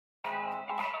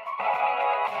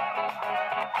What's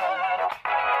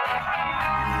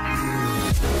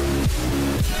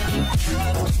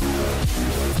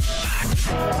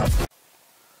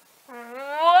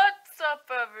up,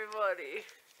 everybody?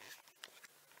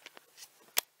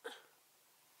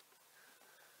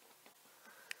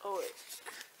 Oh wait,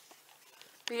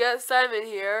 we got Simon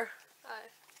here. Hi.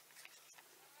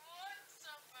 What's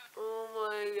up, oh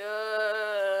my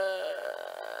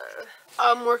god.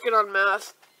 I'm working on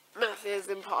math. Math is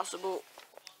impossible.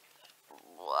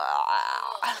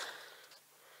 Wow.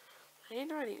 I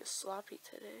ain't writing sloppy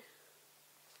today.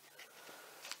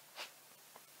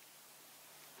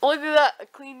 Look at that, a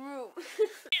clean room. Oh,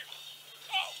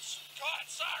 God,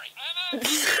 sorry. I'm out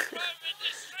here driving in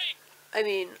this street. I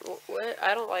mean, what?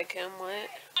 I don't like him, what?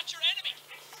 I'm not your enemy.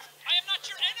 I am not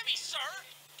your enemy, sir.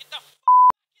 Get the f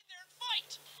in there and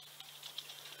fight.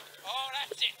 Oh,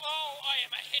 that's it. Oh, I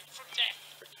am a hit from death.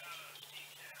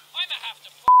 I'ma have to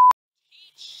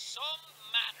teach some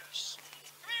manners.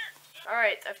 Come here.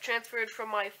 Alright, I've transferred from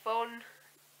my phone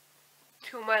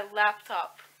to my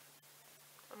laptop.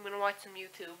 I'm gonna watch some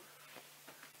YouTube.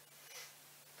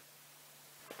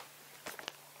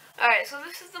 Alright, so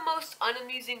this is the most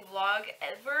unamusing vlog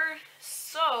ever.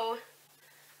 So,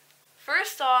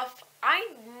 first off,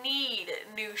 I need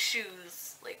new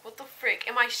shoes. Like, what the frick?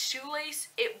 And my shoelace,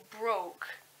 it broke.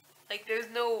 Like, there's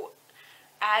no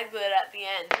aglet at the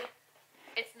end.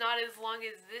 It's not as long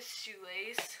as this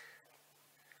shoelace.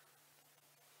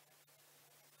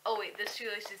 Oh wait, this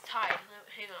shoelace is tied.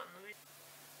 Hang on, let me...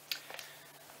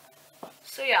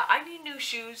 So yeah, I need new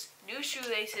shoes, new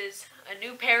shoelaces, a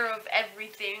new pair of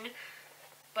everything.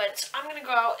 But I'm gonna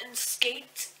go out and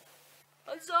skate.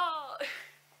 Huzzah!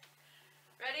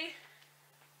 Ready?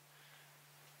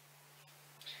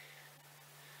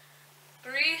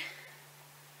 3,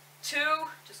 2,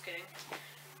 just kidding.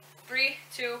 3,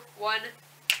 2, 1.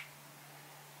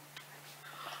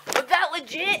 Was that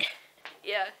legit?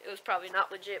 Yeah, it was probably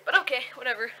not legit, but okay,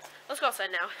 whatever. Let's go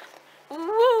outside now.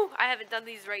 Woo! I haven't done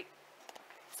these right,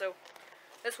 so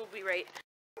this will be right.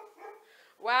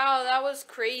 Wow, that was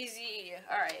crazy.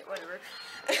 Alright, whatever.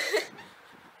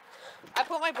 I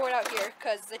put my board out here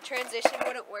because the transition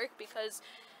wouldn't work because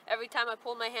every time I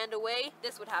pulled my hand away,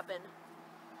 this would happen.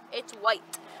 It's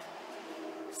white.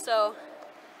 So,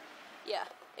 yeah,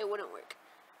 it wouldn't work.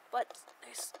 But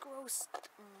there's gross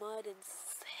mud and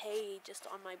hay just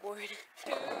on my board.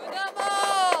 To the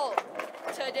mall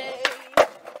today.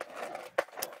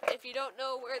 If you don't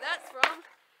know where that's from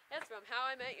How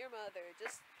I Met Your Mother.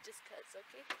 Just cuz,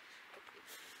 okay?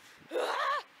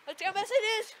 Look how mess it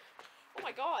is! Oh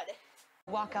my god.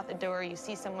 Walk out the door, you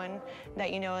see someone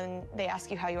that you know and they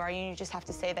ask you how you are, and you just have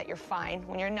to say that you're fine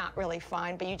when you're not really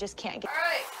fine, but you just can't get...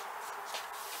 Alright.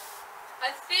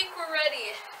 I think we're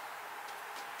ready.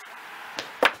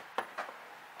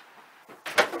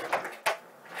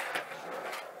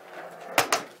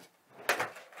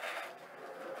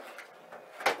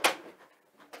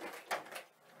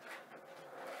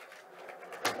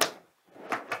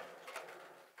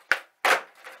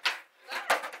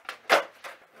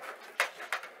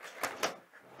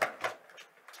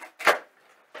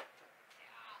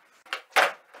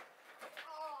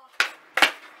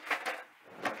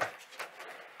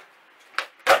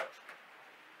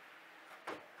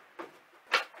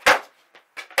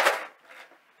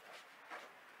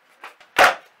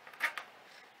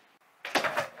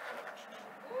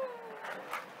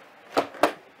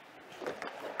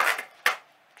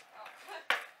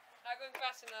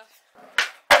 Fast enough.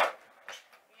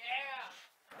 Yeah.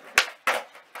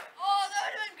 Oh, that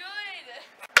would have been good.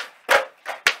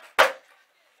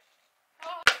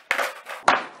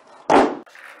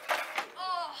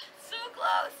 Oh, so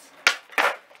close.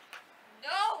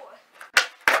 No.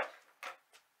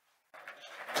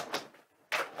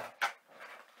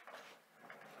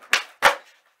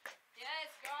 Yes,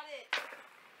 got it.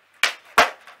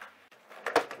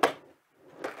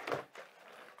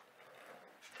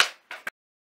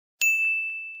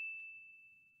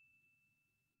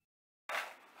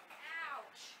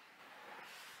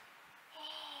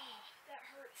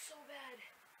 So bad.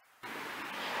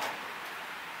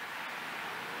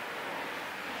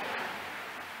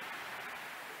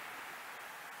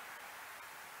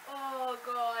 Oh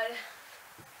god.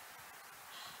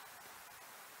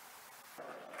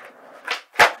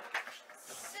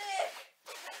 Sick.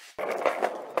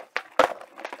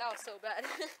 That was so bad.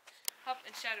 Hop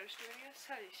and Shadow Studios.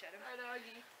 How do you Shadow? Hi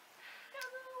doggy.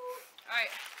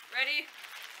 Alright, ready?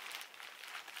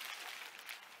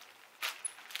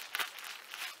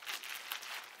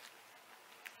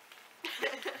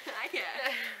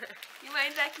 Yeah. You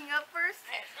mind backing up first?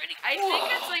 I think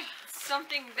it's like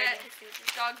something that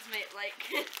dogs may like.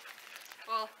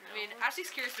 Well, I mean,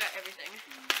 Ashley's curious about everything.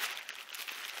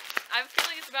 I have a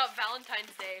feeling it's about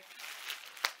Valentine's Day.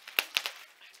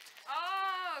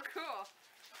 Oh, cool.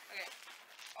 Okay.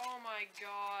 Oh my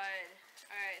god.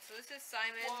 Alright, so this is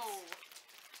Simon's. Whoa.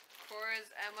 Cora's,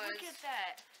 Emma's. Look at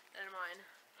that. And mine.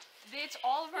 It's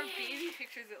all of our Baby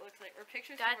pictures, it looks like. Or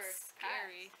pictures That's from our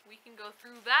scary. past. We can go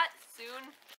through that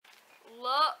soon.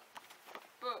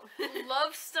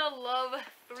 Lovesta Love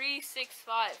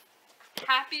 365.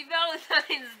 Happy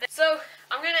Valentine's Day. So,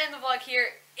 I'm gonna end the vlog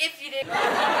here. If you did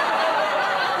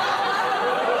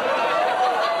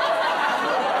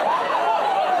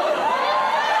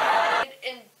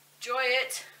enjoy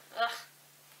it. Ugh.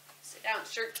 Sit down,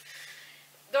 shirt.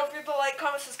 Don't forget to like,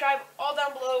 comment, subscribe, all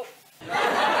down below.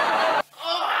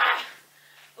 Ugh.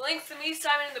 Links to me,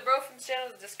 Simon, and the Bro from the channel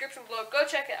in the description below. Go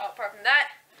check it out. Apart from that,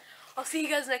 I'll see you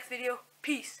guys next video.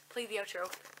 Peace. Play the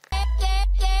outro.